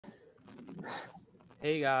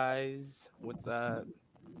Hey guys, what's up?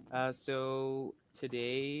 So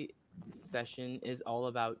today session is all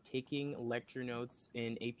about taking lecture notes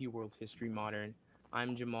in AP World History Modern.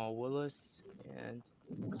 I'm Jamal Willis, and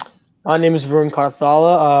My name is Varun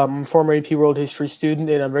Karthala. I'm a former AP World History student,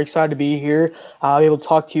 and I'm very excited to be here. I'll be able to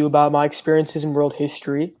talk to you about my experiences in world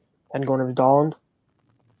history. And going over to Donald.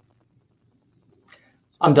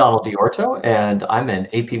 I'm Donald Diorto, and I'm an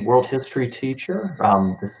AP World History teacher.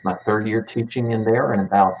 This is my third year teaching in there and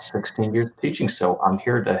about 16 years teaching. So I'm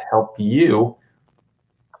here to help you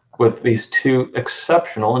with these two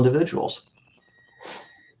exceptional individuals.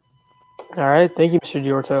 All right, thank you, Mr.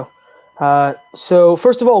 Diorto. So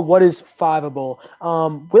first of all, what is Fiveable?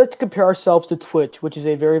 We like to compare ourselves to Twitch, which is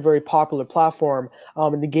a very, very popular platform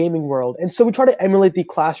in the gaming world. And so we try to emulate the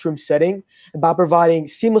classroom setting by providing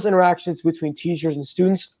seamless interactions between teachers and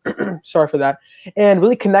students. Sorry for that. And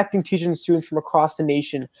really connecting teachers and students from across the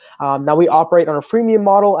nation. Now we operate on a freemium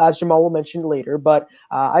model, as Jamal will mention later, but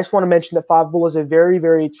I just want to mention that Fiveable is a very,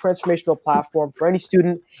 very transformational platform for any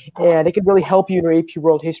student, and it can really help you in your AP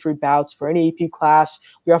World History bouts for any AP class.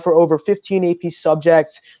 We offer over 15 AP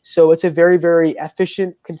subjects, so it's a very, very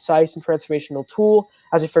efficient, concise, and transformational tool,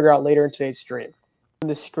 as you figure out later in today's stream. In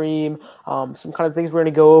the stream, some kind of things we're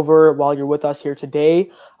going to go over while you're with us here today.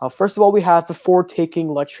 First of all, we have before taking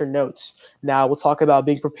lecture notes. Now, we'll talk about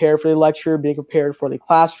being prepared for the lecture, being prepared for the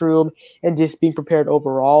classroom, and just being prepared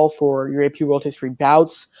overall for your AP World History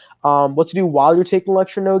bouts. What to do while you're taking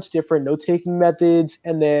lecture notes, different note-taking methods,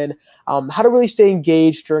 and then how to really stay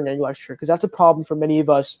engaged during a lecture, because that's a problem for many of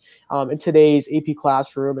us in today's AP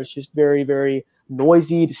classroom. It's just very, very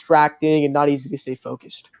noisy, distracting, and not easy to stay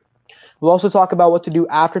focused. We'll also talk about what to do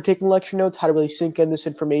after taking lecture notes, how to really sink in this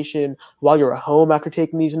information while you're at home after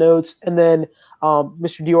taking these notes. And then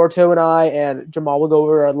Mr. Diorto and I and Jamal will go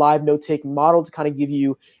over a live note-taking model to kind of give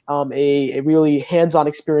you a really hands-on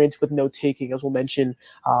experience with note-taking, as we'll mention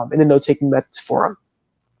in the note-taking methods forum.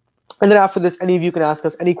 And then after this, any of you can ask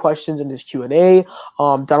us any questions in this Q&A.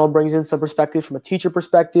 Donald brings in some perspectives from a teacher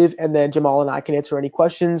perspective, and then Jamal and I can answer any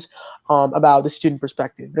questions about the student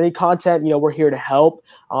perspective. Any content, we're here to help.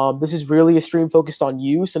 This is really a stream focused on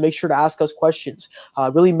you, so make sure to ask us questions.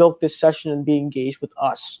 Really milk this session and be engaged with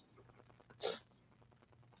us.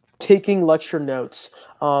 Taking lecture notes.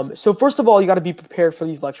 So first of all, you got to be prepared for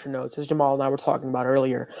these lecture notes, as Jamal and I were talking about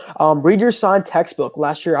earlier. Read your assigned textbook.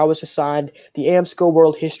 Last year, I was assigned the AMSCO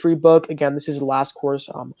World History book. Again, this is the last course.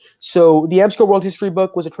 So the AMSCO World History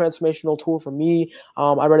book was a transformational tool for me.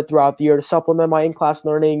 I read it throughout the year to supplement my in-class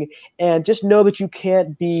learning, and just know that you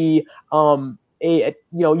can't be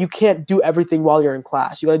you can't do everything while you're in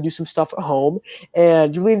class. You got to do some stuff at home,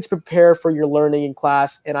 and you really need to prepare for your learning in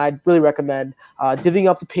class. And I really recommend divvying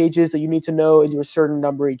up the pages that you need to know into a certain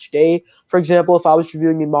number each day. For example, if I was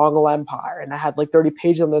reviewing the Mongol Empire and I had like 30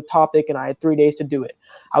 pages on the topic and I had 3 days to do it,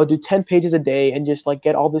 I would do 10 pages a day and just like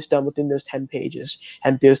get all this done within those 10 pages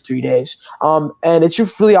and those 3 days. And it's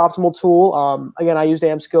just really optimal tool. Again, I used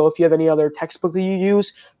AMSCO. If you have any other textbook that you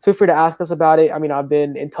use, feel free to ask us about it. I mean, I've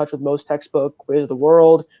been in touch with most textbook, Quiz of the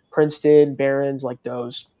World, Princeton, Barron's, like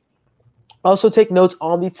those. Also take notes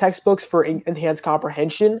on the textbooks for enhanced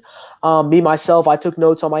comprehension. Me, myself, I took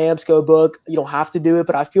notes on my AMSCO book. You don't have to do it,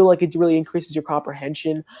 but I feel like it really increases your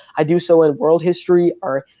comprehension. I do so in world history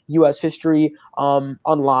or U.S. history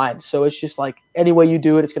online. So it's just like any way you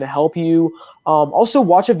do it, it's going to help you. Also,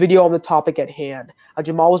 watch a video on the topic at hand.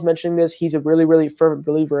 Jamal was mentioning this. He's a really, really fervent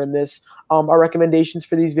believer in this. Our recommendations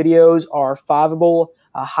for these videos are Fiveable,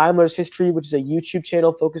 Heimler's History, which is a YouTube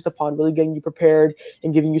channel focused upon really getting you prepared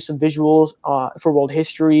and giving you some visuals for world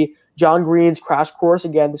history. John Green's Crash Course.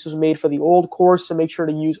 Again, this was made for the old course, so make sure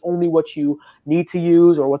to use only what you need to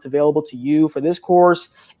use or what's available to you for this course.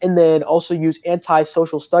 And then also use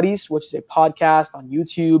Anti-Social Studies, which is a podcast on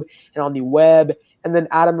YouTube and on the web. And then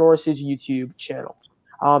Adam Norris's YouTube channel.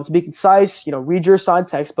 To be concise, read your assigned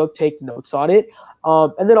textbook, take notes on it.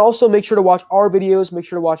 And then also make sure to watch our videos. Make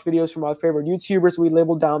sure to watch videos from our favorite YouTubers we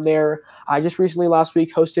labeled down there. I just recently last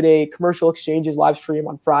week hosted a commercial exchanges live stream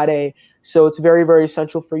on Friday. So it's very, very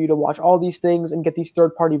essential for you to watch all these things and get these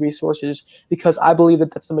third-party resources, because I believe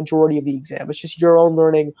that that's the majority of the exam. It's just your own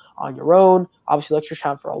learning on your own. Obviously, lectures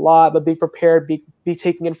count for a lot, but being prepared, be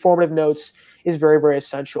taking informative notes is very, very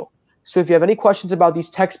essential. So if you have any questions about these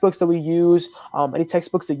textbooks that we use, any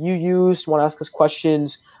textbooks that you use, want to ask us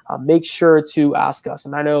questions, make sure to ask us.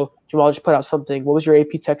 And I know Jamal just put out something. What was your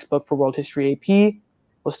AP textbook for World History AP?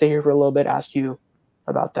 We'll stay here for a little bit, ask you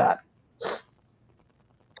about that.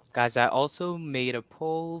 guys, I also made a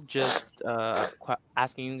poll just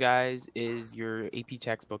asking you guys, is your AP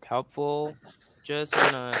textbook helpful? Just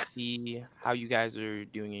want to see how you guys are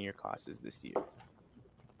doing in your classes this year.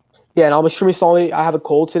 Yeah, and I'm extremely sorry. I have a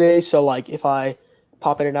cold today, so like if I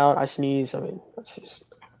pop in and out, I sneeze. I mean, that's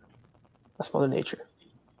Mother Nature.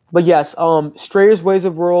 But yes, Strayer's Ways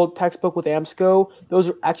of World textbook with AMSCO, those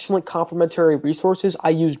are excellent complementary resources. I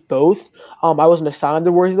use both. I wasn't assigned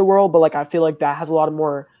the Ways of the World, but like I feel like that has a lot of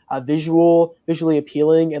more visually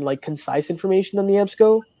appealing and like concise information than the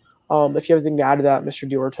AMSCO. If you have anything to add to that, Mr.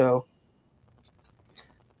 Diorto.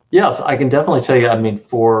 Yes, I can definitely tell you. I mean,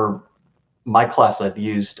 for my class, I've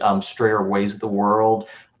used Strayer Ways of the World,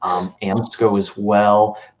 AMSCO as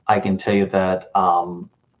well. I can tell you that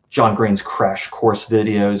John Green's crash course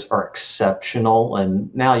videos are exceptional.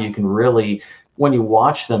 And now you can really, when you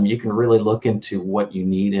watch them, you can really look into what you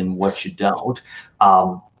need and what you don't.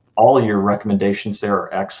 All your recommendations there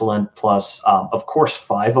are excellent. Plus, of course,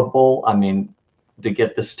 Fiveable. I mean, to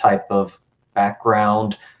get this type of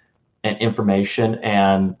background and information,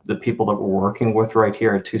 and the people that we're working with right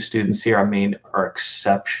here, two students here, I mean, are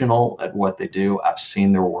exceptional at what they do. I've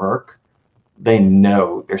seen their work. They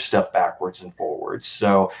know their stuff backwards and forwards.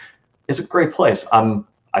 So it's a great place.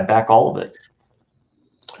 I back all of it.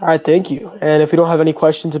 All right, thank you. And if we don't have any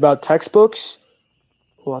questions about textbooks,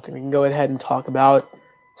 well, I think we can go ahead and talk about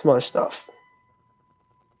some other stuff.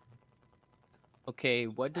 Okay,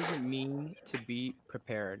 what does it mean to be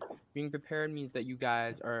prepared? Being prepared means that you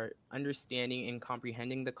guys are understanding and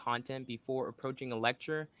comprehending the content before approaching a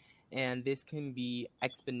lecture, and this can be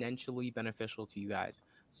exponentially beneficial to you guys.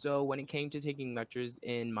 So, when it came to taking lectures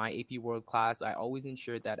in my AP World class, I always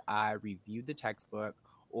ensured that I reviewed the textbook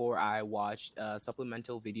or I watched a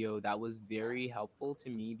supplemental video that was very helpful to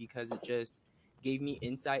me because it just gave me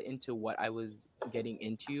insight into what I was getting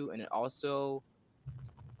into, and it also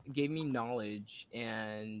gave me knowledge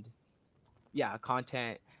and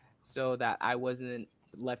content so that I wasn't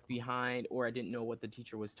left behind or I didn't know what the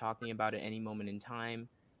teacher was talking about at any moment in time.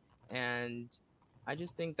 And I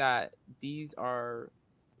just think that these are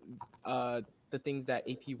uh, the things that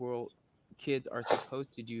AP World kids are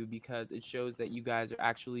supposed to do because it shows that you guys are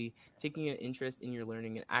actually taking an interest in your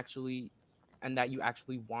learning and that you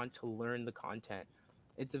actually want to learn the content.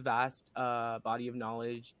 It's a vast body of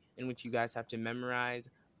knowledge in which you guys have to memorize,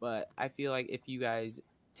 but I feel like if you guys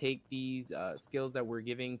take these skills that we're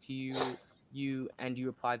giving to you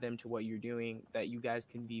apply them to what you're doing, that you guys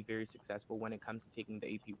can be very successful when it comes to taking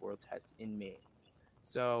the AP World Test in May.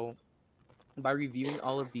 So by reviewing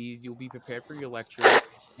all of these, you'll be prepared for your lecture,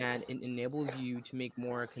 and it enables you to make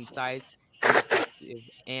more concise and effective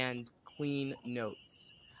and clean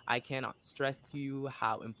notes. I cannot stress to you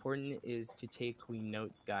how important it is to take clean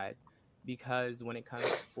notes, guys, because when it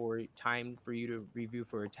comes for time for you to review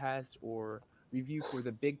for a test or review for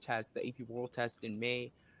the big test, the AP World Test in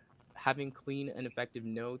May, having clean and effective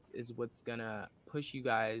notes is what's gonna push you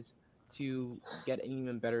guys to get an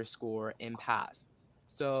even better score and pass.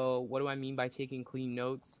 So what do I mean by taking clean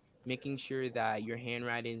notes? Making sure that your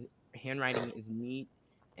handwriting is neat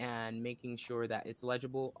and making sure that it's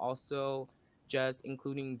legible. Also, just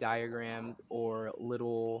including diagrams or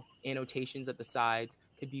little annotations at the sides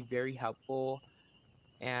could be very helpful.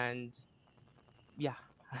 And yeah,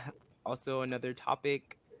 also another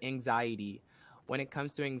topic, anxiety. When it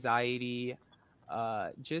comes to anxiety,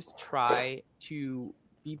 just try to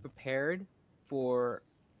be prepared for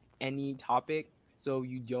any topic so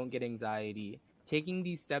you don't get anxiety. Taking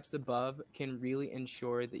these steps above can really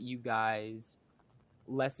ensure that you guys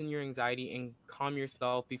lessen your anxiety and calm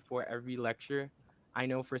yourself before every lecture. I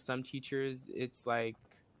know for some teachers, it's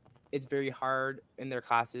very hard in their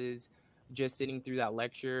classes just sitting through that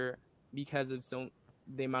lecture because of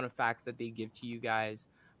the amount of facts that they give to you guys.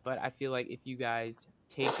 But I feel like if you guys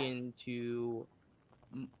take into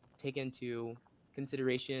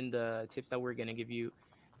consideration the tips that we're gonna give you,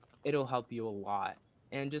 it'll help you a lot.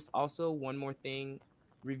 And just also one more thing,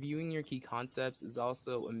 reviewing your key concepts is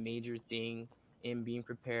also a major thing in being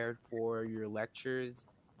prepared for your lectures.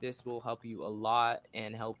 This will help you a lot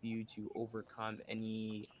and help you to overcome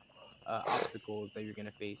any obstacles that you're going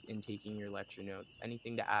to face in taking your lecture notes.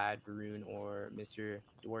 Anything to add, Varun or Mr.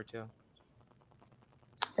 Duarto?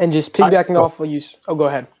 And just piggybacking off of you. Oh, go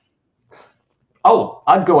ahead. Oh,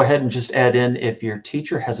 I'd go ahead and just add in, if your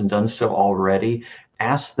teacher hasn't done so already,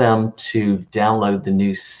 ask them to download the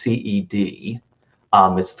new CED.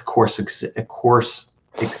 It's the course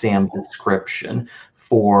exam description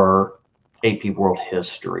for AP World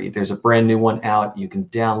History. There's a brand new one out. You can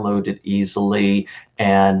download it easily.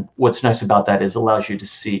 And what's nice about that is it allows you to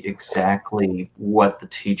see exactly what the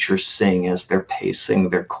teacher's saying as they're pacing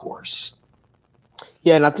their course.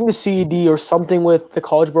 Yeah, and I think the CED or something with the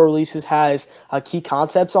College Board releases has key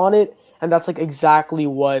concepts on it. And that's like exactly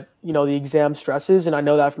what, the exam stresses. And I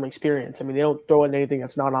know that from experience. I mean, they don't throw in anything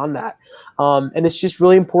that's not on that. And it's just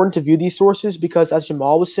really important to view these sources because, as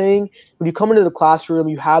Jamal was saying, when you come into the classroom,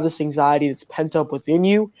 you have this anxiety that's pent up within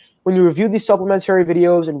you. When you review these supplementary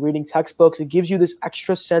videos and reading textbooks, it gives you this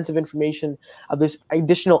extra sense of information, of this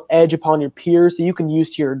additional edge upon your peers that you can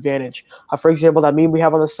use to your advantage. For example, that meme we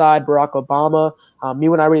have on the side, Barack Obama, me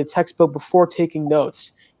when I read a textbook before taking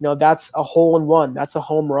notes, that's a hole in one. That's a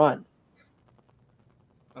home run.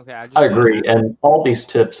 Okay, I I just want to agree. add. And all these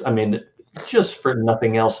tips, I mean, just for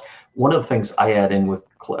nothing else, one of the things I add in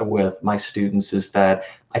with my students is that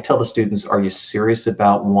I tell the students, are you serious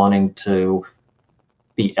about wanting to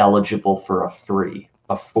be eligible for a 3,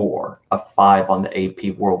 a 4, a 5 on the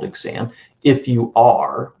AP World exam? If you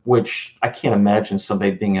are, which I can't imagine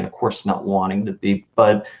somebody being in a course not wanting to be,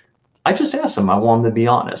 but I just ask them, I want them to be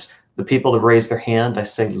honest. The people that raise their hand, I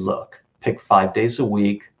say, look, pick 5 days a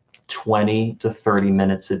week, 20 to 30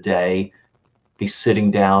 minutes a day, be sitting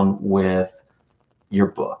down with your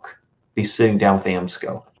book, be sitting down with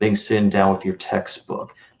AMSCO, be sitting down with your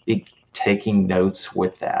textbook, be taking notes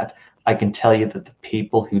with that. I can tell you that the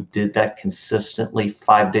people who did that consistently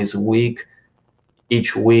 5 days a week,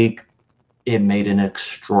 each week, it made an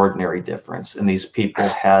extraordinary difference. And these people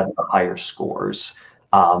had higher scores.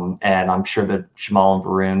 And I'm sure that Jamal and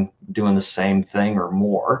Varun doing the same thing or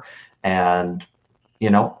more. And,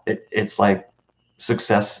 it's like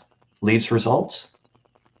success leads results.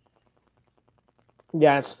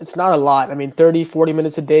 Yeah, it's not a lot. I mean, 30, 40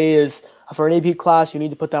 minutes a day is for an AP class, you need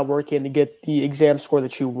to put that work in to get the exam score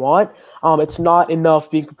that you want. It's not enough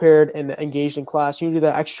being prepared and engaged in class. You need to do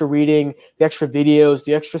the extra reading, the extra videos,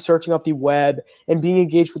 the extra searching up the web, and being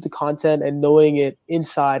engaged with the content and knowing it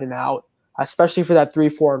inside and out, especially for that 3,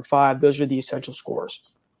 4, and 5. Those are the essential scores.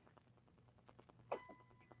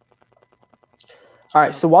 All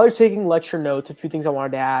right, so Okay. while you're taking lecture notes, a few things I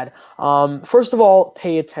wanted to add. First of all,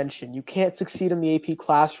 pay attention. You can't succeed in the AP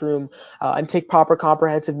classroom and take proper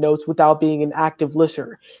comprehensive notes without being an active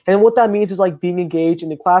listener. And what that means is like being engaged in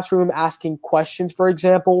the classroom, asking questions, for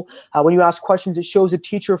example. When you ask questions, it shows the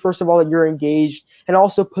teacher, first of all, that you're engaged and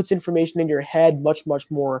also puts information in your head much, much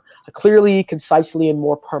more clearly, concisely, and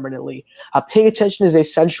more permanently. Paying attention is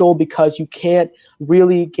essential because you can't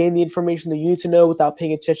really gain the information that you need to know without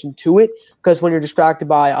paying attention to it, because when you're distracted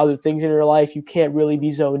by other things in your life, you can't really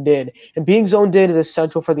be zoned in. And being zoned in is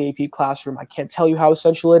essential for the AP classroom. I can't tell you how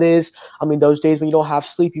essential it is. I mean, those days when you don't have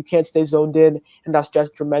sleep, you can't stay zoned in, and that's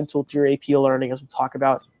detrimental to your AP learning, as we'll talk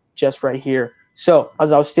about just right here. So,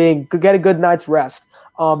 as I was saying, get a good night's rest.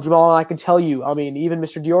 Jamal and I can tell you, I mean, even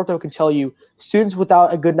Mr. Diorto can tell you, students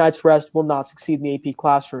without a good night's rest will not succeed in the AP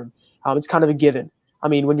classroom. It's kind of a given. I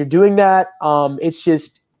mean, when you're doing that, it's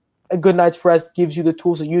just a good night's rest gives you the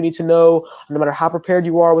tools that you need to know. No matter how prepared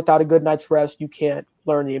you are, without a good night's rest, you can't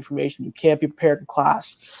learn the information. You can't be prepared in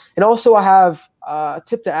class. And also, I have a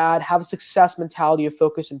tip to add: have a success mentality of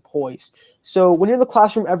focus and poise. So when you're in the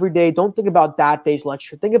classroom every day, don't think about that day's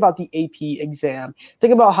lecture. Think about the AP exam.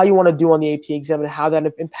 Think about how you want to do on the AP exam and how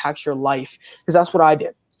that impacts your life, because that's what I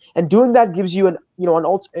did. And doing that gives you an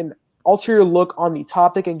ulterior look on the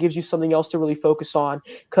topic and gives you something else to really focus on,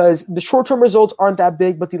 because the short-term results aren't that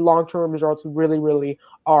big, but the long-term results really, really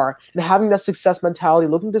are. And having that success mentality,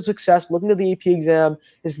 looking to success, looking to the AP exam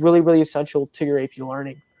is really, really essential to your AP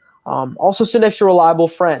learning. Also sit next to reliable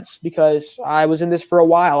friends, because I was in this for a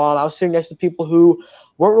while. I was sitting next to people who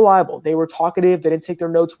weren't reliable. They were talkative. They didn't take their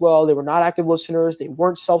notes well. They were not active listeners. They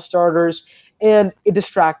weren't self-starters. And it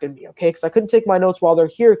distracted me, okay? Because I couldn't take my notes while they're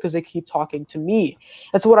here because they keep talking to me.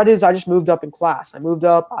 And so what I did is I just moved up in class. I moved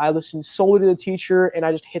up, I listened solely to the teacher, and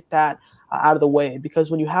I just hit that out of the way.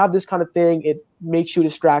 Because when you have this kind of thing, it makes you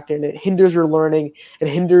distracted, and it hinders your learning, it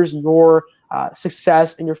hinders your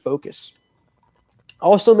success and your focus.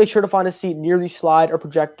 Also, make sure to find a seat near the slide or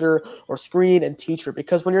projector or screen and teacher,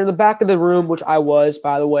 because when you're in the back of the room, which I was,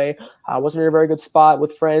 by the way, I wasn't in a very good spot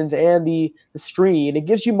with friends and the screen, it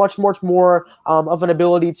gives you much, much more of an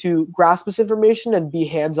ability to grasp this information and be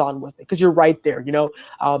hands-on with it, because you're right there.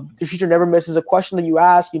 The teacher never misses a question that you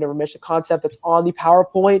ask. You never miss a concept that's on the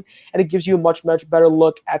PowerPoint, and it gives you a much, much better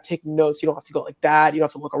look at taking notes. You don't have to go like that. You don't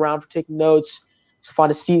have to look around for taking notes. So find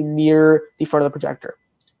a seat near the front of the projector.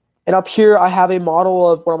 And up here, I have a model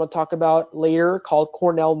of what I'm going to talk about later called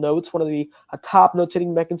Cornell Notes, one of the top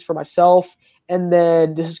note-taking methods for myself. And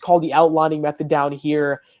then this is called the outlining method down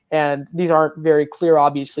here. And these aren't very clear,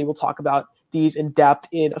 obviously. We'll talk about these in depth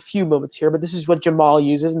in a few moments here. But this is what Jamal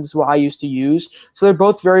uses, and this is what I used to use. So they're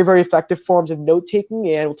both very, very effective forms of note-taking,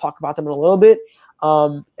 and we'll talk about them in a little bit.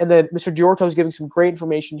 And then Mr. Diorto is giving some great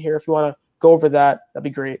information here. If you want to go over that, that'd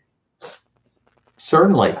be great.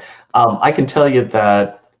 Certainly. I can tell you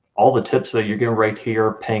that all the tips that you're getting right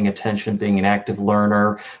here, paying attention, being an active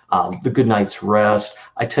learner, the good night's rest.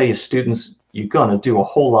 I tell you, students, you're going to do a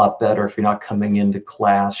whole lot better if you're not coming into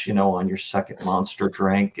class, on your second monster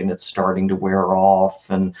drink and it's starting to wear off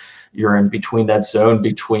and you're in between that zone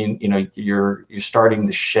between, you're starting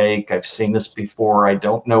to shake. I've seen this before. I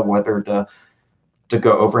don't know whether to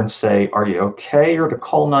go over and say, "Are you okay?" or to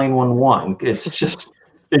call 911. It's just,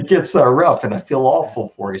 it gets rough and I feel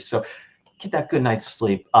awful for you. So get that good night's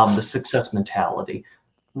sleep. The success mentality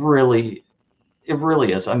really, it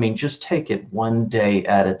really is. I mean, just take it one day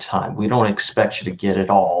at a time. We don't expect you to get it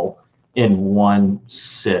all in one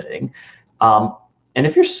sitting. Um, and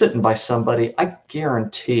if you're sitting by somebody, I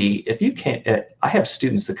guarantee if you can't, I have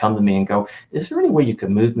students that come to me and go, "Is there any way you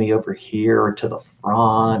can move me over here or to the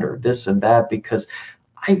front or this and that? Because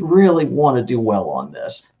I really want to do well on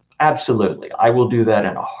this." Absolutely. I will do that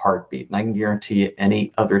in a heartbeat. And I can guarantee you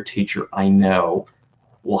any other teacher I know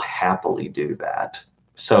will happily do that.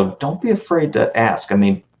 So don't be afraid to ask. I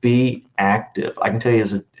mean, be active. I can tell you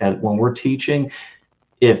when we're teaching,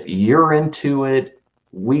 if you're into it,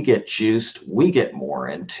 we get juiced, we get more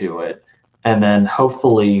into it. And then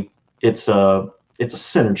hopefully it's a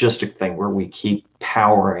synergistic thing where we keep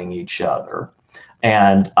powering each other.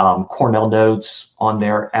 And Cornell Notes on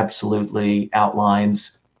there absolutely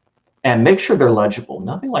outlines and make sure they're legible.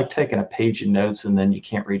 Nothing like taking a page of notes and then you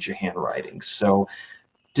can't read your handwriting. So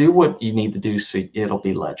do what you need to do so it'll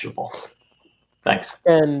be legible. Thanks.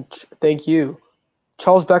 And thank you.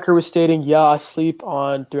 Charles Becker was stating, yeah, I sleep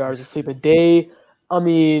on 3 hours of sleep a day. I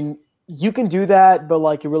mean, you can do that, but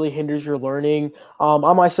like it really hinders your learning.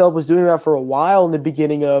 I myself was doing that for a while in the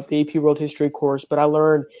beginning of the AP World History course, but I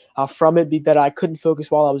learned from it that I couldn't focus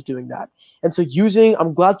while I was doing that. And so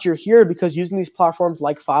I'm glad you're here because using these platforms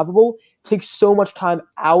like Fiveable takes so much time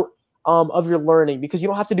out of your learning because you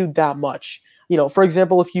don't have to do that much. For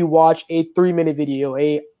example, if you watch a 3-minute video,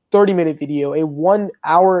 a 30-minute video, a 1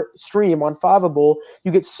 hour stream on Fiveable,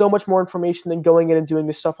 you get so much more information than going in and doing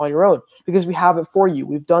this stuff on your own because we have it for you.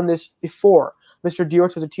 We've done this before. Mr.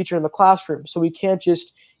 Diort was a teacher in the classroom, so we can't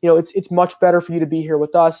just, it's much better for you to be here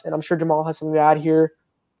with us. And I'm sure Jamal has something to add here.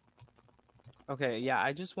 Okay, yeah,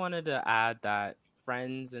 I just wanted to add that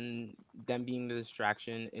friends and them being the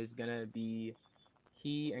distraction is going to be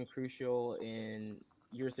key and crucial in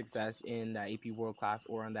your success in that AP World class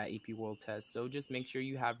or on that AP World test. So just make sure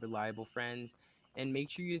you have reliable friends and make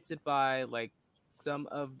sure you sit by like some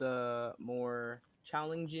of the more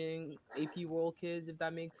challenging AP World kids, if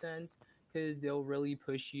that makes sense, because they'll really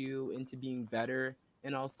push you into being better.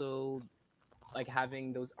 And also like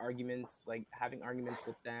having arguments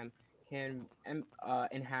with them can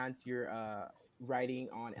enhance your writing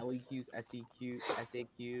on LEQs,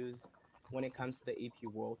 SAQs when it comes to the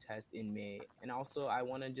AP World Test in May. And also, I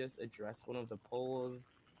want to just address one of the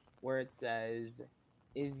polls where it says,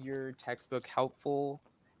 "Is your textbook helpful?"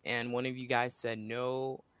 And one of you guys said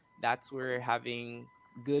no. That's where having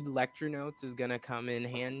good lecture notes is going to come in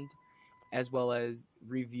hand, as well as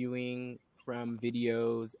reviewing from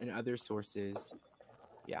videos and other sources.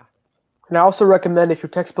 Yeah. And I also recommend if your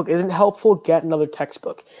textbook isn't helpful, get another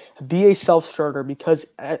textbook. Be a self-starter because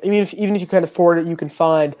even if you can't afford it, you can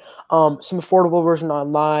find some affordable version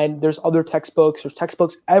online. There's other textbooks. There's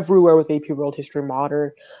textbooks everywhere with AP World History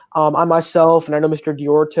Modern. I myself, and I know Mr.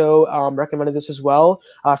 Diorto recommended this as well.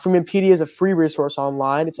 Freemanpedia is a free resource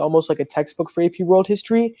online. It's almost like a textbook for AP World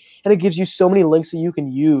History, and it gives you so many links that you can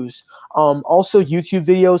use. Also, YouTube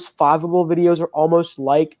videos, Fiveable videos are almost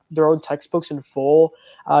like their own textbooks in full.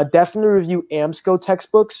 Definitely review AMSCO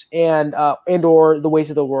textbooks and or The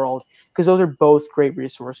Ways of the World because those are both great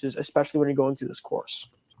resources, especially when you're going through this course.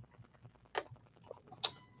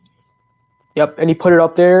 Yep, and he put it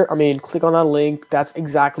up there. I mean, click on that link. That's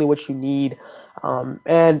exactly what you need.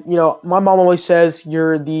 And, my mom always says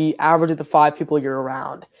you're the average of the 5 people you're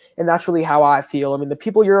around. And that's really how I feel. I mean, the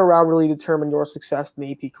people you're around really determine your success in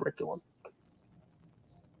the AP curriculum.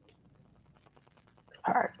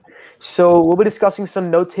 All right. So we'll be discussing some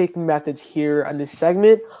note-taking methods here in this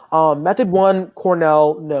segment. Method 1,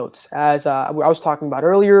 Cornell Notes. As I was talking about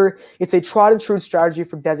earlier, it's a tried-and-true strategy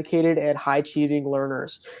for dedicated and high-achieving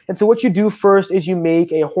learners. And so what you do first is you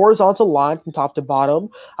make a horizontal line from top to bottom,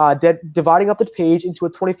 dividing up the page into a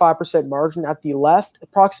 25% margin at the left,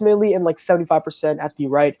 approximately, and like 75% at the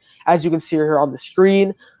right, as you can see here on the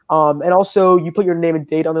screen. And also, you put your name and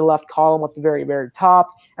date on the left column at the very, very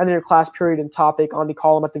top, and then your class period and topic on the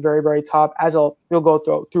column at the very, very top, as you'll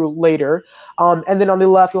go through later. And then on the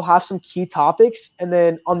left, you'll have some key topics, and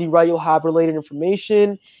then on the right, you'll have related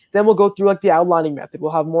information. Then we'll go through like the outlining method.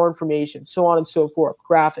 We'll have more information, so on and so forth,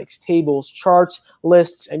 graphics, tables, charts,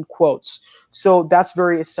 lists, and quotes. So that's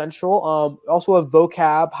very essential. Also a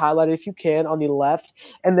vocab highlighted if you can on the left,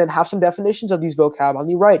 and then have some definitions of these vocab on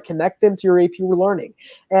the right. Connect them to your AP learning.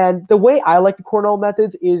 And the way I like the Cornell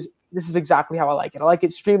methods is this is exactly how I like it. I like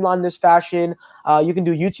it streamlined in this fashion. You can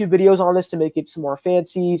do YouTube videos on this to make it some more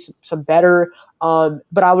fancy, some better.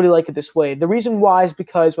 But I really like it this way. The reason why is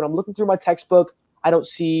because when I'm looking through my textbook, I don't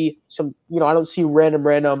see I don't see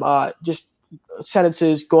random, just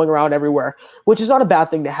sentences going around everywhere, which is not a bad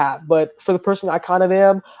thing to have. But for the person I kind of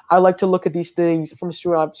am, I like to look at these things from a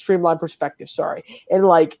streamlined perspective. Sorry. And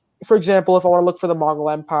like, for example, if I want to look for the Mongol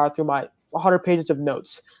Empire through my 100 pages of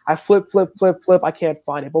notes, I flip. I can't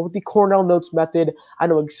find it. But with the Cornell notes method, I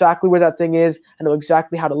know exactly where that thing is. I know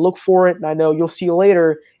exactly how to look for it. And I know you'll see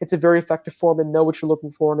later it's a very effective form to know what you're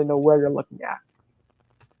looking for and to know where you're looking at.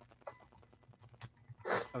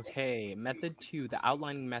 Okay, method two, the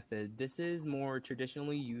outlining method. This is more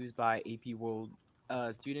traditionally used by AP World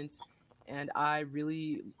students, and I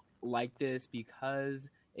really like this because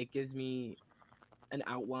it gives me an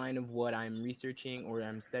outline of what I'm researching or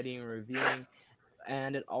I'm studying or reviewing,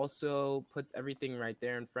 and it also puts everything right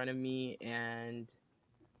there in front of me. And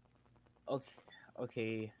okay,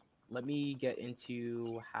 okay, let me get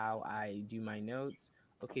into how I do my notes.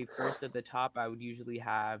 Okay, first at the top, I would usually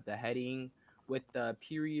have the heading with the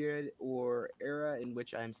period or era in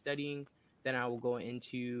which I'm studying. Then I will go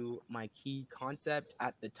into my key concept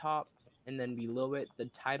at the top, and then below it, the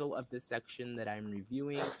title of the section that I'm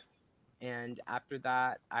reviewing. And after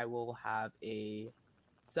that, I will have a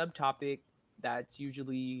subtopic that's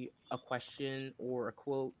usually a question or a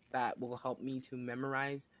quote that will help me to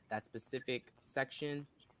memorize that specific section.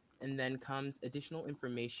 And then comes additional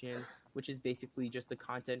information, which is basically just the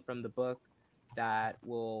content from the book that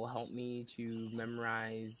will help me to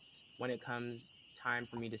memorize when it comes time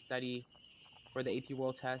for me to study for the AP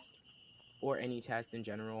World test or any test in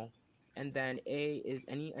general. And then A is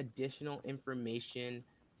any additional information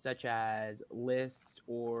such as lists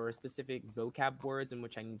or specific vocab words in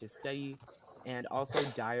which I need to study. And also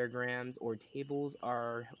diagrams or tables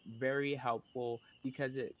are very helpful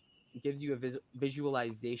because it gives you a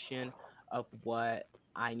visualization of what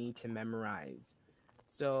I need to memorize.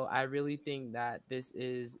 So I really think that this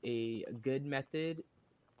is a good method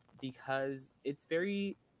because it's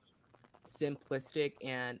very simplistic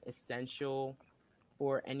and essential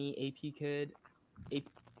for any AP kid, AP,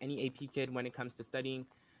 any AP kid when it comes to studying,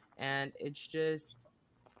 and it's just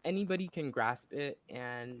anybody can grasp it,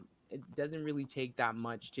 and it doesn't really take that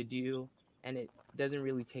much to do, and it doesn't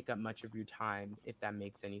really take up much of your time, if that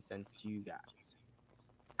makes any sense to you guys.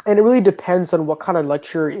 And it really depends on what kind of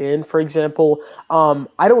lecture you're in. For example,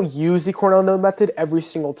 I don't use the Cornell note method every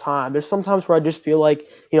single time. There's sometimes where I just feel like,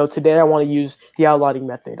 today I want to use the outlining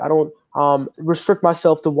method. I don't restrict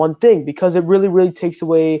myself to one thing because it really takes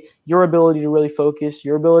away your ability to really focus,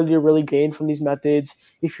 your ability to really gain from these methods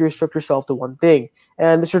if you restrict yourself to one thing.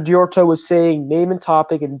 And Mr. Diorto was saying name and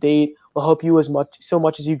topic and date will help you so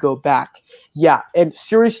much as you go back. Yeah, and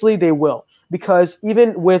seriously, they will, because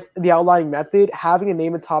even with the outlining method, having a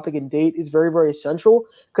name and topic and date is very essential,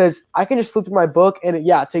 because I can just flip through my book and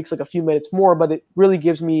it takes like a few minutes more, but it really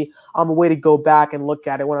gives me a way to go back and look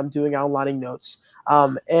at it when I'm doing outlining notes.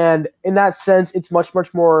 And in that sense, it's much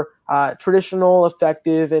more traditional,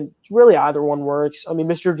 effective, and really either one works. I mean,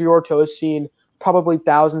 Mr. Diorto has seen probably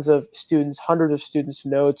thousands of students, hundreds of students'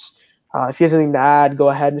 notes. If he has anything to add, go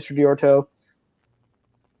ahead, Mr. Diorto.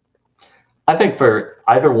 I think for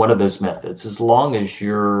either one of those methods, as long as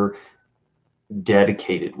you're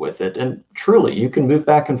dedicated with it, and truly you can move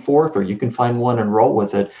back and forth or you can find one and roll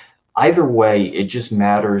with it. Either way, it just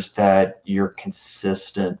matters that you're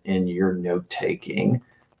consistent in your note taking.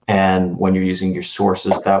 And when you're using your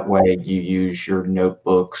sources that way, you use your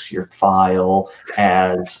notebooks, your file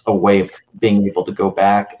as a way of being able to go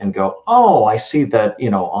back and go, oh, I see that,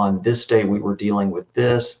 on this day we were dealing with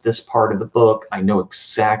this part of the book. I know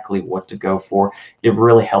exactly what to go for. It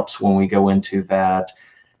really helps when we go into that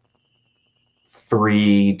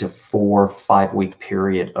 3 to 4, 5 week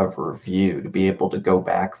period of review to be able to go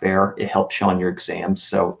back there. It helps you on your exams.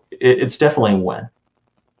 So it's definitely a win.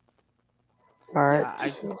 All right. Yeah, I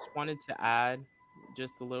just wanted to add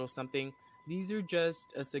just a little something. These are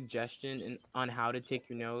just a suggestion on how to take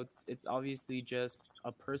your notes. It's obviously just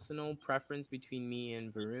a personal preference between me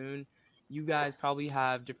and Varun. You guys probably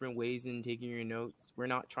have different ways in taking your notes. We're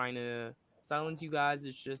not trying to silence you guys.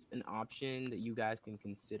 It's just an option that you guys can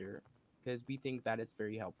consider because we think that it's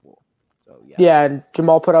very helpful. So, yeah. Yeah, and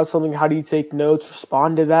Jamal put out something. How do you take notes?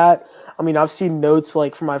 Respond to that. I mean, I've seen notes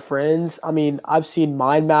like from my friends. I mean, I've seen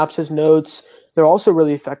mind maps as notes. They're also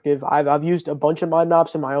really effective. I've used a bunch of mind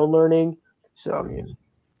maps in my own learning. So I mean,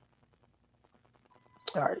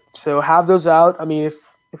 all right. So have those out. I mean,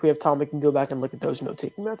 if we have time, we can go back and look at those note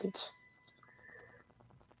taking methods.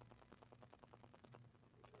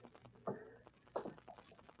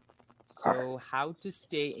 So, how to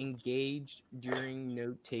stay engaged during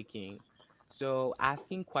note taking. So,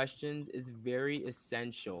 asking questions is very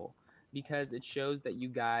essential because it shows that you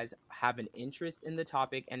guys have an interest in the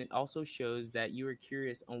topic, and it also shows that you are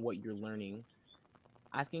curious on what you're learning.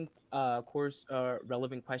 Asking course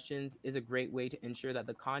relevant questions is a great way to ensure that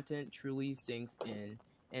the content truly sinks in.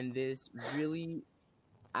 And this really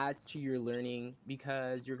adds to your learning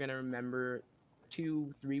because you're going to remember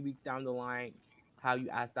 2 3 weeks down the line how you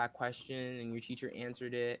asked that question and your teacher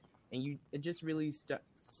answered it, and it just really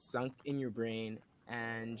sunk in your brain,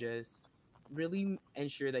 and just really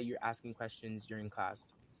ensure that you're asking questions during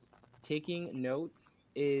class. Taking notes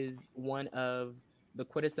is one of the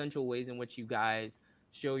quintessential ways in which you guys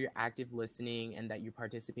show your active listening and that you're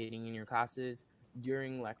participating in your classes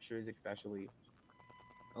during lectures especially.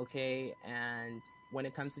 Okay, and when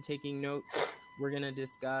it comes to taking notes, we're going to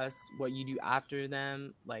discuss what you do after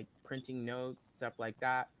them, like printing notes, stuff like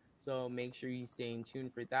that. So make sure you stay in tune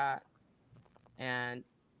for that. And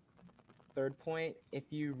third point, if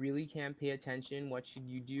you really can't pay attention, what should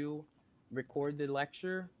you do? Record the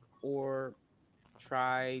lecture, or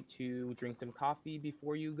try to drink some coffee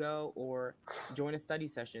before you go, or join a study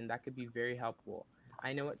session. That could be very helpful.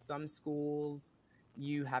 I know at some schools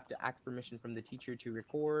you have to ask permission from the teacher to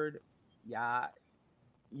record. Yeah,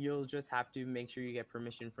 you'll just have to make sure you get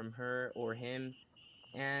permission from her or him.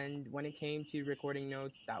 And when it came to recording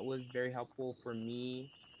notes, that was very helpful for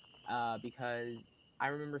me, because I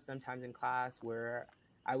remember sometimes in class where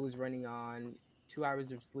I was running on 2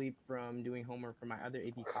 hours of sleep from doing homework for my other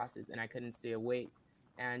AP classes, and I couldn't stay awake.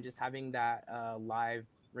 And just having that live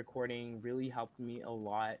recording really helped me a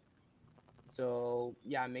lot. So,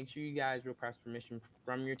 yeah, make sure you guys request permission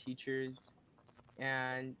from your teachers,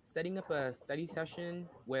 and setting up a study session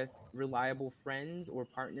with reliable friends or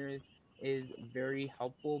partners is very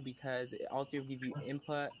helpful because it also gives you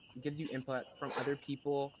input from other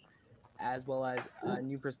people, as well as a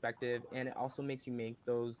new perspective, and it also makes you make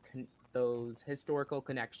those historical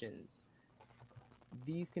connections.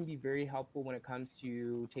 These can be very helpful when it comes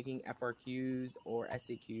to taking FRQs or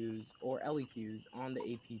SAQs or LEQs on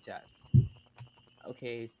the AP test.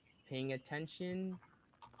 Okay, paying attention,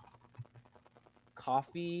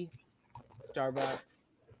 coffee, Starbucks,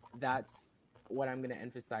 that's what I'm going to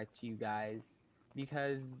emphasize to you guys,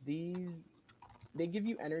 because they give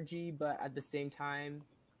you energy, but at the same time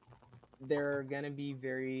they're going to be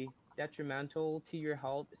very detrimental to your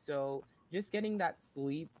health. So just getting that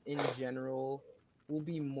sleep in general will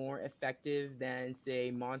be more effective than,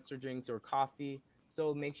 say, monster drinks or coffee.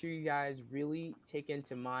 So make sure you guys really take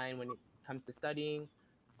into mind when it comes to studying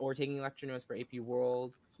or taking lecture notes for AP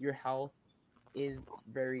World, your health is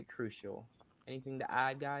very crucial. Anything to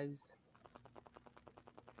add, guys?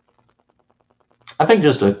 I think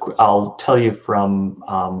I'll tell you from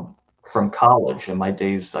college. In my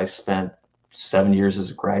days, I spent 7 years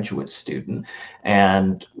as a graduate student,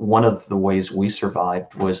 and one of the ways we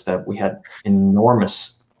survived was that we had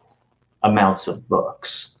enormous amounts of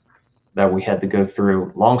books that we had to go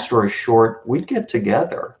through. Long story short, we'd get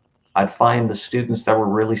together. I'd find the students that were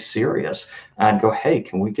really serious and I'd go, hey,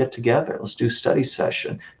 can we get together? Let's do a study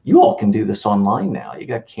session. You all can do this online now. You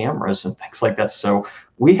got cameras and things like that. So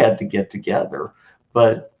we had to get together,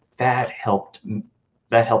 but that helped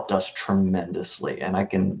us tremendously. And I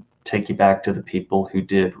can take you back to the people who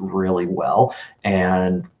did really well.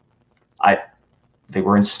 And they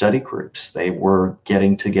were in study groups. They were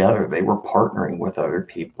getting together. They were partnering with other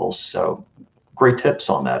people. So great tips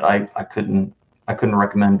on that. I couldn't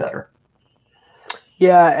recommend better.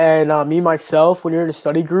 Yeah, and me myself, when you're in a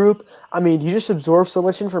study group, I mean, you just absorb so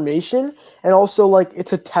much information, and also like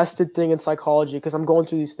it's a tested thing in psychology because I'm going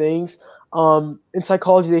through these things. In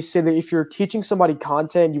psychology, they say that if you're teaching somebody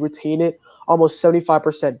content, you retain it almost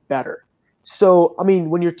 75% better. So, I mean,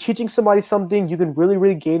 when you're teaching somebody something, you can really,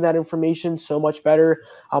 really gain that information so much better.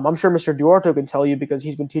 I'm sure Mr. Duarto can tell you because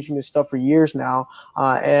he's been teaching this stuff for years now.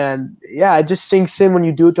 And yeah, it just sinks in when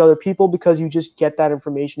you do it to other people because you just get that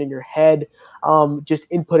information in your head, just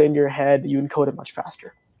input it in your head, you encode it much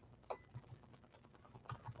faster.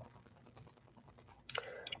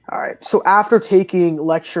 All right. So after taking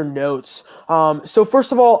lecture notes, so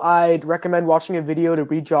first of all, I'd recommend watching a video to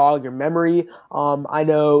re-jog your memory. I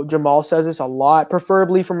know Jamal says this a lot,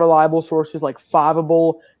 preferably from reliable sources like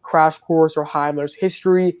Fiveable, Crash Course or Heimler's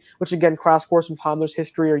History, which again, Crash Course and Heimler's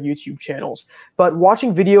History are YouTube channels. But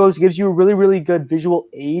watching videos gives you a really, really good visual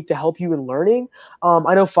aid to help you in learning.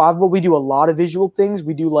 I know Fiveable, we do a lot of visual things.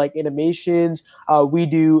 We do like animations. We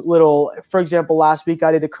do little, for example, last week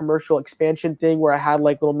I did a commercial expansion thing where I had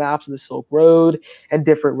like little maps of the Silk Road and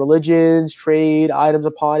different religions, trade, items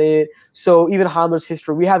upon it. So even Heimler's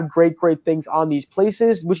History, we have great, great things on these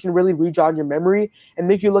places, which can really re-jog your memory and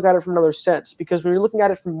make you look at it from another sense. Because when you're looking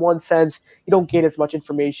at it from one sense, you don't gain as much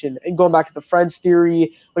information. And going back to the Friends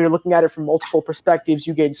theory, when you're looking at it from multiple perspectives,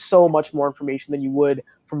 you gain so much more information than you would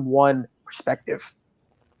from one perspective.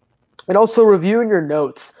 And also reviewing your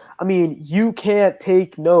notes. I mean, you can't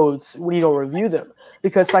take notes when you don't review them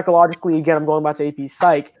because psychologically, again, I'm going back to AP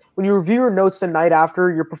Psych. When you review your notes the night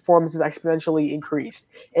after, your performance is exponentially increased.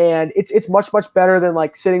 And it's much, much better than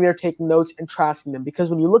like sitting there taking notes and trashing them because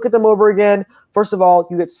when you look at them over again, first of all,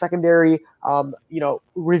 you get secondary,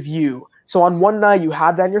 review. So on one night, you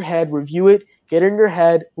have that in your head, review it, get it in your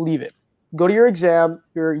head, leave it. Go to your exam,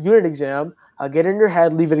 your unit exam, get it in your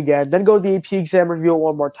head, leave it again, then go to the AP exam, review it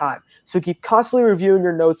one more time. So keep constantly reviewing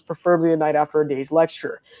your notes, preferably the night after a day's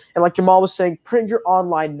lecture. And like Jamal was saying, print your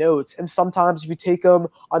online notes. And sometimes if you take them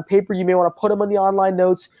on paper, you may want to put them on the online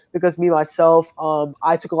notes because me, myself,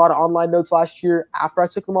 I took a lot of online notes last year after I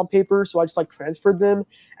took them on paper. So I just like transferred them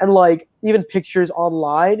and like even pictures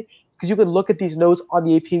online because you can look at these notes on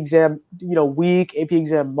the AP exam, week, AP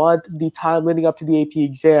exam month, the time leading up to the AP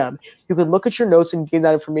exam. You can look at your notes and gain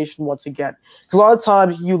that information once again. Because a lot of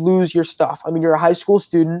times you lose your stuff. I mean, you're a high school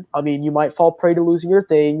student. I mean, you might fall prey to losing your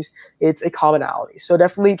things. It's a commonality. So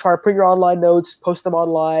definitely try to print your online notes, post them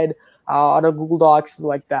online on a Google Docs, something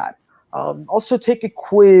like that. Also take a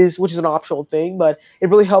quiz, which is an optional thing, but it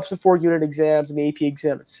really helps before unit exams and the AP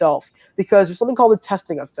exam itself because there's something called the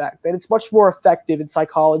testing effect, and it's much more effective in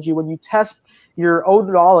psychology when you test your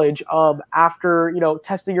own knowledge after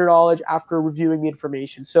testing your knowledge after reviewing the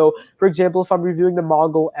information. So, for example, if I'm reviewing the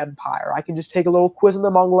Mongol Empire, I can just take a little quiz on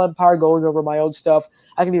the Mongol Empire, going over my own stuff.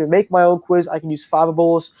 I can even make my own quiz. I can use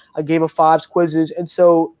Fiveables, a game of fives quizzes, and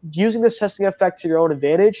so using this testing effect to your own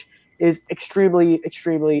advantage is extremely,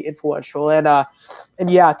 extremely influential. And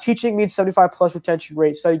yeah, teaching means 75 plus retention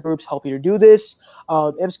rate. Study groups help you to do this.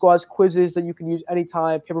 AMSCO has quizzes that you can use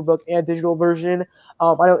anytime, paper book and digital version.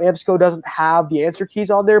 I know AMSCO doesn't have the answer keys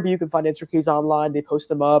on there, but you can find answer keys online. They post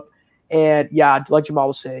them up. And yeah, like Jamal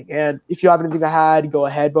was saying. And if you have anything to add, go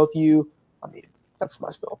ahead, both of you. I mean, that's my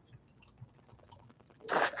spill.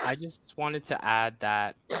 I just wanted to add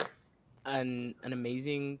that an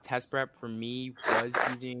amazing test prep for me was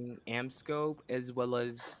using AmScope as well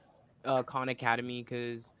as Khan Academy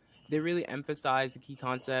because they really emphasize the key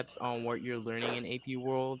concepts on what you're learning in AP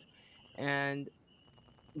World. And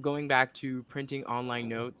going back to printing online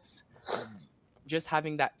notes, just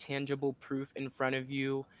having that tangible proof in front of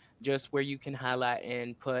you, just where you can highlight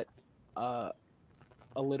and put uh,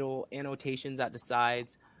 a little annotations at the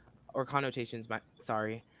sides or connotations,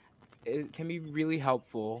 sorry, it can be really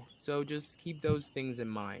helpful. So just keep those things in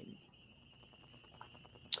mind.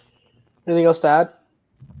 Anything else to add?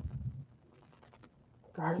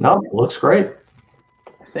 No, looks great.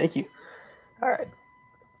 Thank you. All right.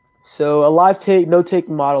 So a live take, no take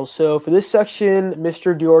model. So for this section,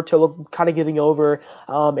 Mr. Diorto will kind of giving over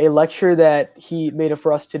a lecture that he made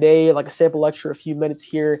for us today, like a sample lecture, a few minutes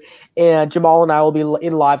here. And Jamal and I will be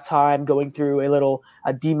in live time going through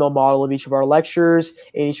a demo model of each of our lectures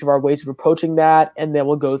and each of our ways of approaching that. And then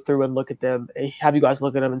we'll go through and look at them, have you guys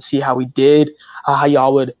look at them and see how we did, how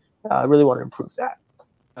y'all would really want to improve that.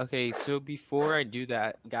 Okay, so before I do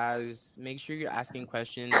that, guys, make sure you're asking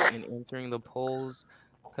questions and answering the polls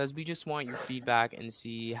because we just want your feedback and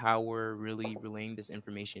see how we're really relaying this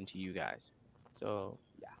information to you guys. So,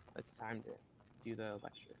 yeah, it's time to do the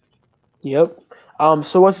lecture. Yep.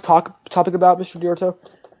 So what's the topic about, Mr. Diorto?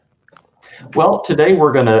 Well, today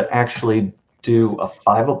we're going to actually do a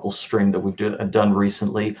Fiveable stream that we've done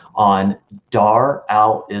recently on Dar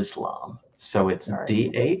al-Islam. So it's All right.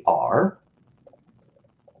 D-A-R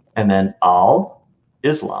and then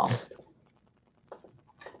al-Islam.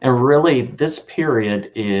 And really, this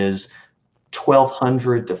period is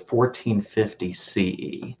 1200 to 1450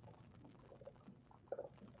 CE.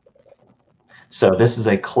 So this is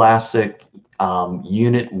a classic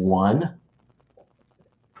Unit 1.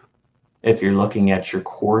 If you're looking at your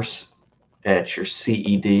course, at your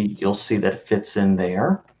CED, you'll see that it fits in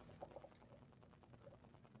there.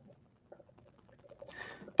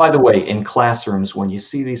 By the way, in classrooms, when you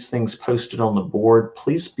see these things posted on the board,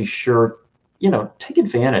 please be sure, take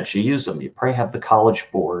advantage. You use them. You probably have the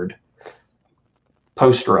College Board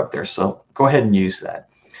poster up there, so go ahead and use that.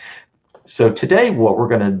 So today what we're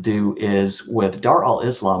going to do is with Dar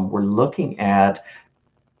al-Islam, we're looking at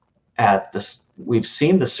this. We've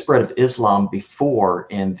seen the spread of Islam before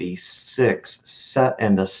in the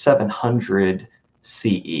 700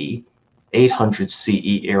 CE, 800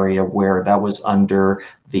 CE area, where that was under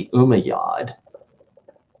the Umayyad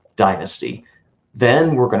dynasty.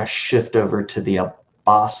 Then we're going to shift over to the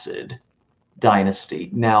Abbasid dynasty.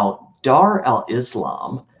 Now, Dar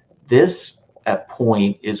al-Islam, this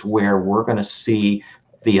point is where we're going to see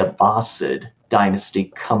the Abbasid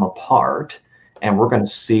dynasty come apart, and we're going to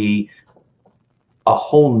see a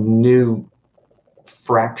whole new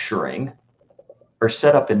fracturing or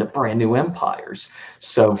set up into brand new empires.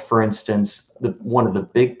 So, for instance, one of the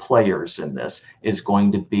big players in this is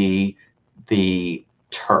going to be the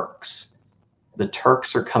Turks. The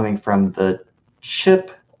Turks are coming from the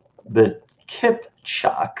Kipchak,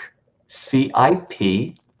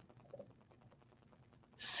 Cipchap,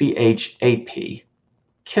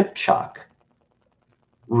 Kipchak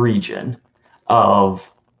region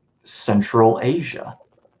of Central Asia.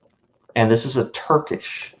 And this is a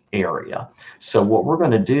Turkish area. So what we're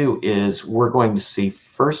going to do is we're going to see,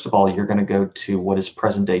 first of all, you're going to go to what is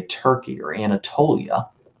present-day Turkey or Anatolia.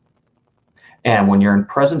 And when you're in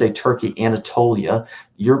present-day Turkey, Anatolia,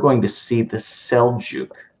 you're going to see the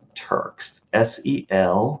Seljuk Turks,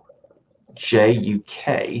 Seljuk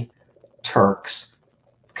Turks,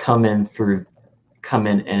 come in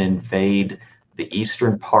and invade the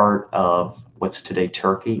eastern part of what's today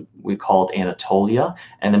Turkey. We call it Anatolia,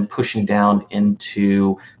 and then pushing down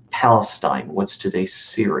into Palestine, what's today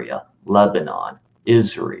Syria, Lebanon,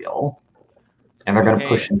 Israel, and they're going to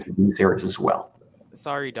push into these areas as well.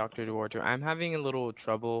 Sorry, Dr. Duarte, I'm having a little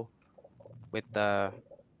trouble with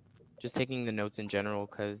just taking the notes in general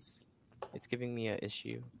because it's giving me an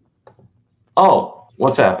issue. Oh,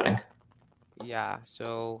 what's happening? Yeah,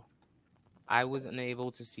 so I was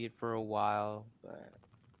unable to see it for a while, but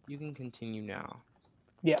you can continue now.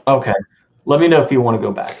 Yeah. Okay. Let me know if you want to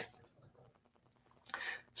go back.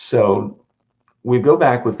 So we go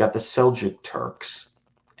back, we've got the Seljuk Turks,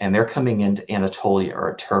 and they're coming into Anatolia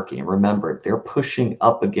or Turkey. And remember, they're pushing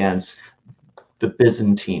up against the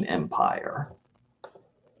Byzantine Empire.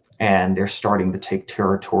 And they're starting to take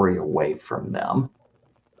territory away from them.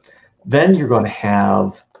 Then you're going to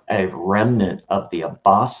have a remnant of the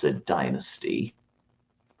Abbasid dynasty,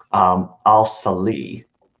 al-Salih,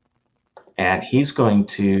 and he's going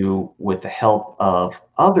to, with the help of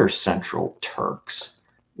other Central Turks,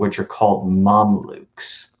 which are called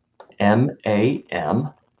Mamluks,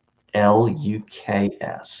 Mamluks,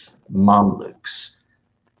 Mamluks.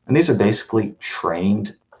 And these are basically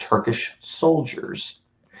trained Turkish soldiers.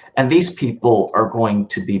 And these people are going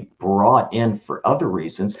to be brought in for other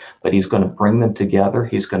reasons, but he's going to bring them together.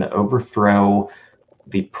 He's going to overthrow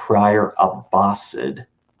the prior Abbasid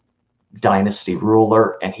dynasty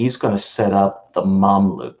ruler, and he's going to set up the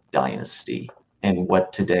Mamluk dynasty in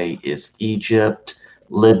what today is Egypt,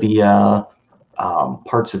 Libya,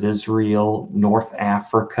 parts of Israel, North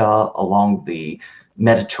Africa, along the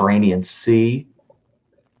Mediterranean Sea.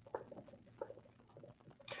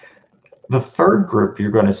 The third group you're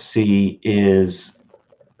going to see is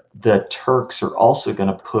the Turks are also going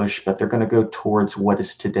to push, but they're going to go towards what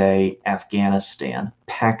is today Afghanistan,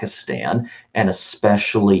 Pakistan, and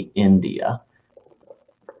especially India.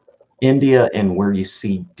 India, and where you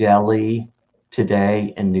see Delhi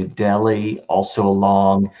today and New Delhi, also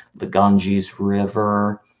along the Ganges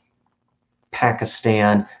River,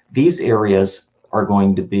 Pakistan, these areas are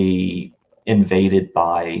going to be invaded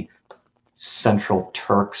by Central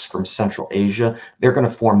Turks from Central Asia. They're going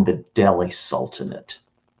to form the Delhi Sultanate.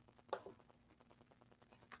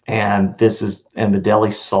 And the Delhi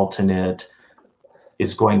Sultanate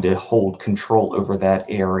is going to hold control over that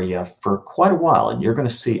area for quite a while. And you're going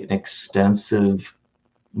to see an extensive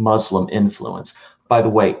Muslim influence. By the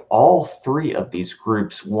way, all three of these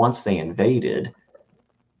groups, once they invaded,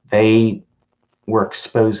 they were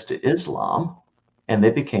exposed to Islam and they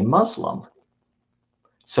became Muslim.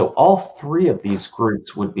 So all three of these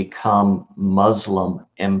groups would become Muslim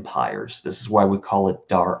empires. This is why we call it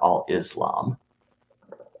Dar al-Islam.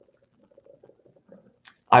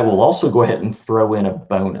 I will also go ahead and throw in a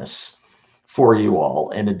bonus for you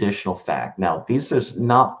all, an additional fact. Now, this is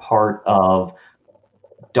not part of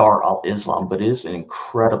Dar al-Islam, but it is an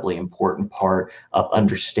incredibly important part of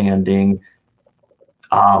understanding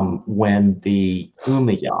when the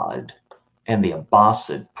Umayyad and the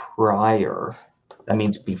Abbasid prior, that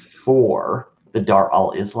means before the Dar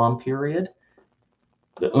al-Islam period,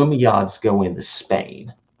 the Umayyads go into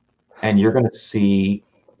Spain. And you're going to see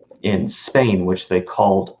in Spain, which they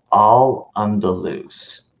called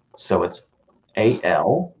Al-Andalus. So it's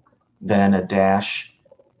A-L, then a dash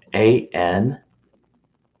A-N-D-A-L-U-S.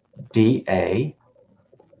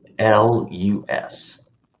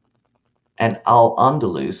 And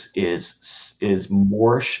Al-Andalus is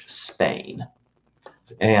Moorish Spain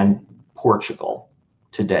and Portugal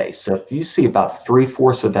today. So if you see about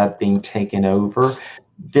 3/4 of that being taken over,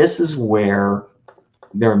 this is where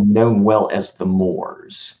they're known well as the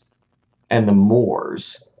Moors. And the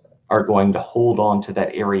Moors are going to hold on to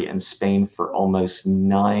that area in Spain for almost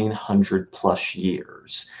 900 plus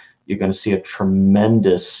years. You're going to see a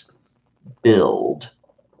tremendous build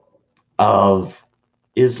of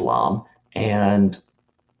Islam and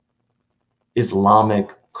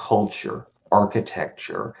Islamic culture,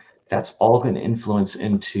 architecture. That's all going to influence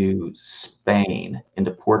into Spain,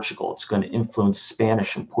 into Portugal. It's going to influence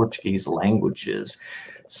Spanish and Portuguese languages.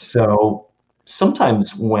 So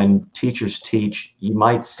sometimes when teachers teach, you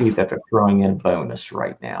might see that they're throwing in a bonus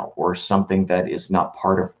right now or something that is not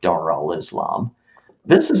part of Dar al-Islam.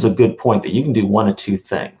 This is a good point that you can do one of two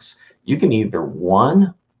things. You can either,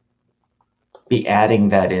 one, be adding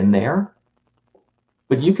that in there,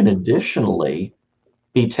 but you can additionally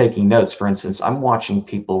be taking notes. For instance, I'm watching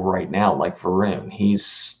people right now like Varun.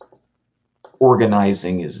 He's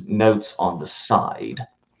organizing his notes on the side.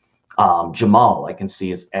 Jamal, I can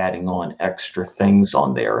see, is adding on extra things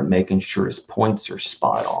on there and making sure his points are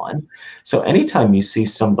spot on. So anytime you see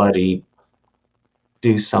somebody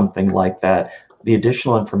do something like that, the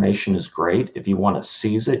additional information is great. If you want to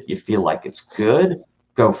seize it, you feel like it's good,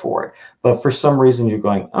 go for it. But for some reason you're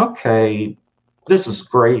going, okay, this is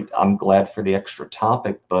great. I'm glad for the extra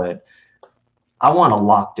topic, but I want to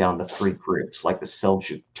lock down the 3 groups, like the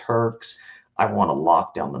Seljuk Turks. I want to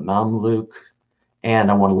lock down the Mamluk, and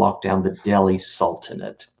I want to lock down the Delhi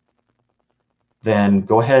Sultanate. Then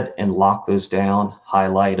go ahead and lock those down,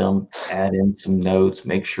 highlight them, add in some notes,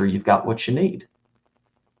 make sure you've got what you need.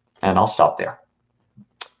 And I'll stop there.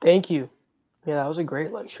 Thank you. Yeah, that was a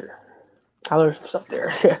great lecture. I learned some stuff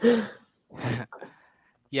there.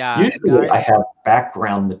 Yeah, Usually I guys. have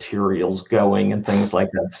background materials going and things like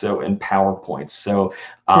that, so in PowerPoint. So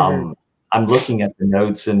I'm looking at the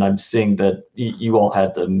notes and I'm seeing that you all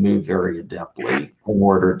had to move very adeptly in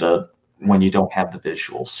order to, when you don't have the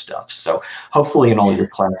visual stuff. So hopefully in all your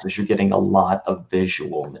classes, you're getting a lot of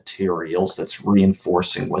visual materials that's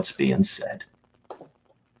reinforcing what's being said.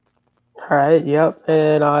 All right, yep.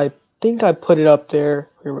 And I think I put it up there.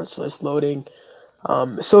 Here it's loading.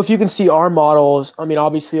 So if you can see our models, I mean,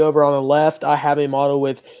 obviously over on the left, I have a model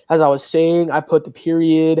with, as I was saying, I put the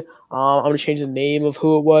period. I'm going to change the name of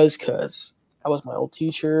who it was because that was my old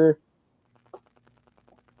teacher.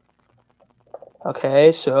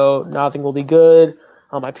 Okay, so nothing will be good.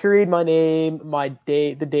 My period, my name, my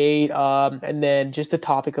date, the date, and then just the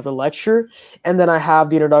topic of the lecture. And then I have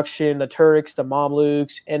the introduction, the Turks, the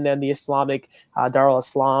Mamluks, and then the Islamic Dar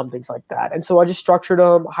al-Islam, things like that. And so I just structured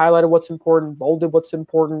them, highlighted what's important, bolded what's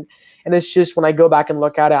important. And it's just when I go back and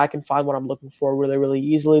look at it, I can find what I'm looking for really, really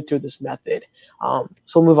easily through this method. So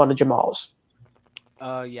we'll move on to Jamal's.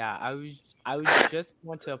 Yeah, I would just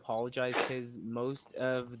want to apologize because most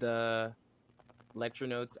of the lecture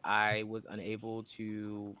notes I was unable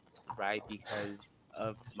to write because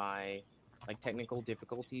of my like technical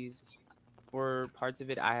difficulties. For parts of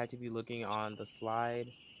it, I had to be looking on the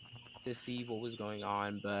slide to see what was going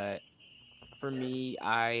on, but for me,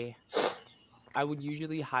 I would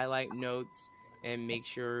usually highlight notes and make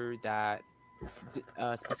sure that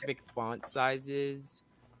specific font sizes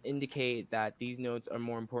indicate that these notes are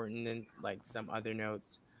more important than like some other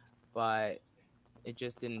notes, but it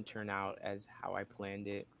just didn't turn out as how I planned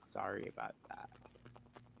it. Sorry about that.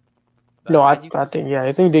 No, But as you I can think, yeah,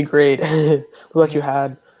 I think you did great. What you see,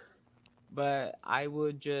 had. but I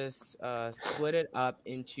would just split it up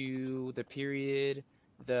into the period,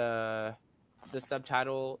 the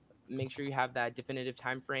subtitle. Make sure you have that definitive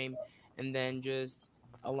time frame, and then just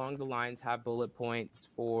along the lines have bullet points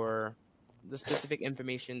for the specific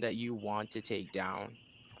information that you want to take down.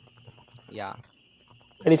 Yeah.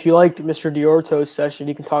 And if you liked Mr. Diorto's session,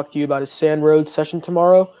 he can talk to you about his Sand Road session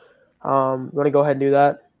tomorrow. You want to go ahead and do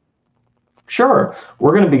that? Sure.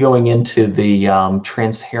 We're going to be going into the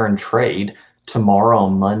Trans-Saharan trade tomorrow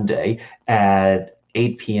on Monday at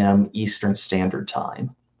 8 p.m. Eastern Standard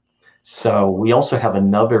Time. So we also have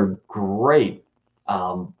another great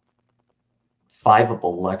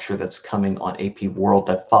Fiveable lecture that's coming on AP World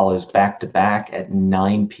that follows back to back at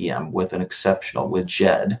 9 p.m. with an exceptional with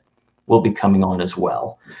Jed will be coming on as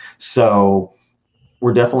well. So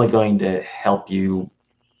we're definitely going to help you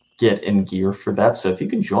get in gear for that. So if you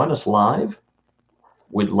can join us live,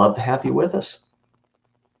 we'd love to have you with us.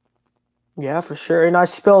 Yeah, for sure. And I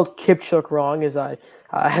spelled Kipchuk wrong as I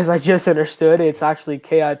just understood. It's actually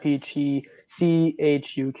Kipchuk.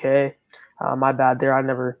 My bad there. I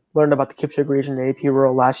never learned about the Kipchuk region in AP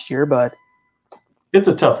Rural last year, but It's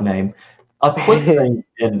a tough name. A quick thing,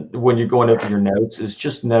 and when you're going over your notes, is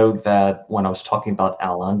just know that when I was talking about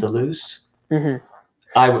Al-Andalus, Mhm.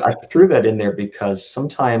 I threw that in there because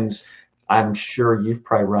sometimes I'm sure you've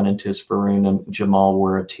probably run into this, Varun and Jamal,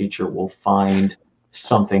 where a teacher will find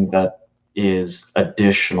something that is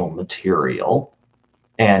additional material,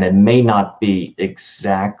 and it may not be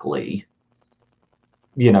exactly,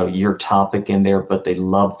 your topic in there, but they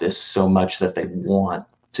love this so much that they want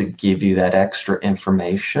to give you that extra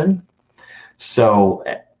information. So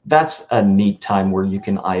that's a neat time where you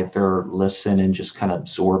can either listen and just kind of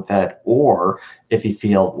absorb that, or if you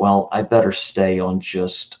feel, well, I better stay on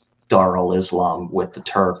just Dar al Islam with the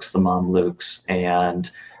Turks, the Mamluks,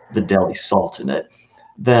 and the Delhi Sultanate,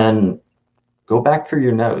 then go back through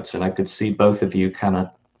your notes. And I could see both of you kind of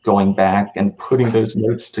going back and putting those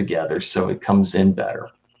notes together so it comes in better.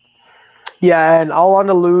 Yeah, and all on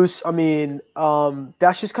the loose. I mean,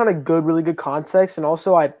 that's just kind of good, really good context. And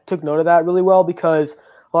also, I took note of that really well because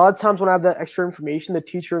a lot of times when I have that extra information, the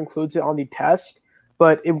teacher includes it on the test,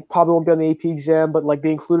 but it probably won't be on the AP exam. But like they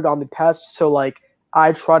include it on the test, so like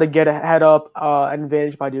I try to get a head up, an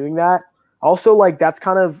advantage by doing that. Also, like that's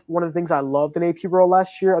kind of one of the things I loved in AP World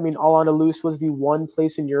last year. I mean, all on the loose was the one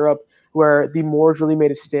place in Europe where the Moors really made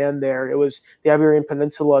a stand there. It was the Iberian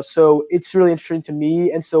Peninsula. So it's really interesting to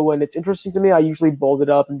me. And so when it's interesting to me, I usually bold it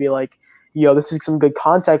up and be like, this is some good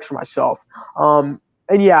context for myself. And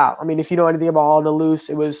yeah, I mean, if you know anything about Al-Andalus,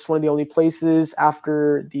 it was one of the only places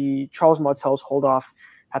after the Charles Martel's hold off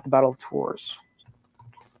at the Battle of Tours.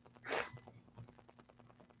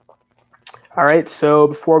 All right, so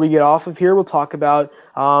before we get off of here, we'll talk about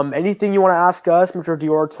anything you want to ask us. Mr.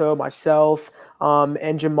 Diorto, myself,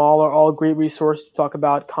 and Jamal are all great resources to talk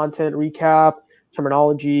about content recap,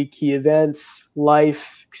 terminology, key events,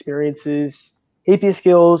 life experiences, AP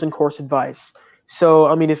skills, and course advice. So,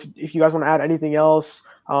 I mean, if you guys want to add anything else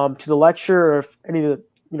to the lecture, or if any of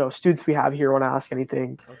the students we have here want to ask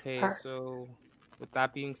anything. Okay, so with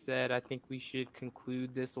that being said, I think we should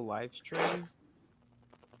conclude this live stream.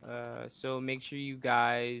 So make sure you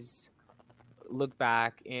guys look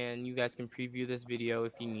back and you guys can preview this video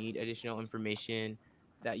if you need additional information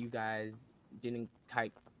that you guys didn't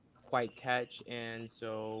quite catch. And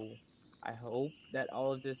so I hope that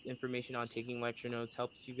all of this information on taking lecture notes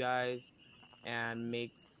helps you guys and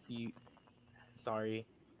makes you sorry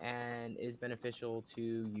and is beneficial to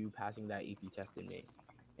you passing that AP test in May.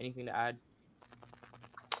 Anything to add?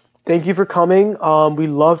 Thank you for coming. We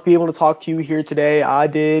love being able to talk to you here today. I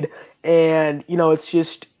did. And, it's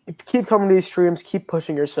just keep coming to these streams, keep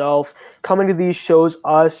pushing yourself. Coming to these shows,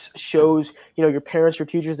 your parents, your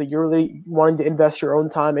teachers that you're really wanting to invest your own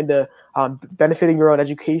time into benefiting your own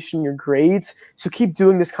education, your grades. So keep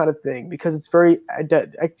doing this kind of thing because it's very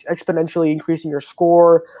exponentially increasing your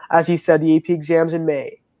score. As he said, the AP exams in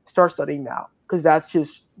May. Start studying now because that's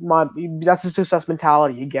the success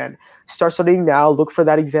mentality again. Start studying now. Look for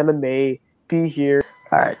that exam in May. Be here.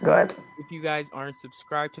 All right, go ahead. If you guys aren't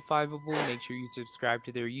subscribed to Fiveable, make sure you subscribe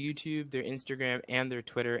to their YouTube, their Instagram, and their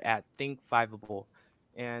Twitter at Think Fiveable.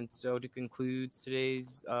 And so to conclude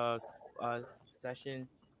today's session,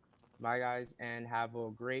 bye guys, and have a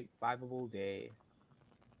great Fiveable day.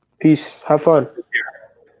 Peace. Have fun.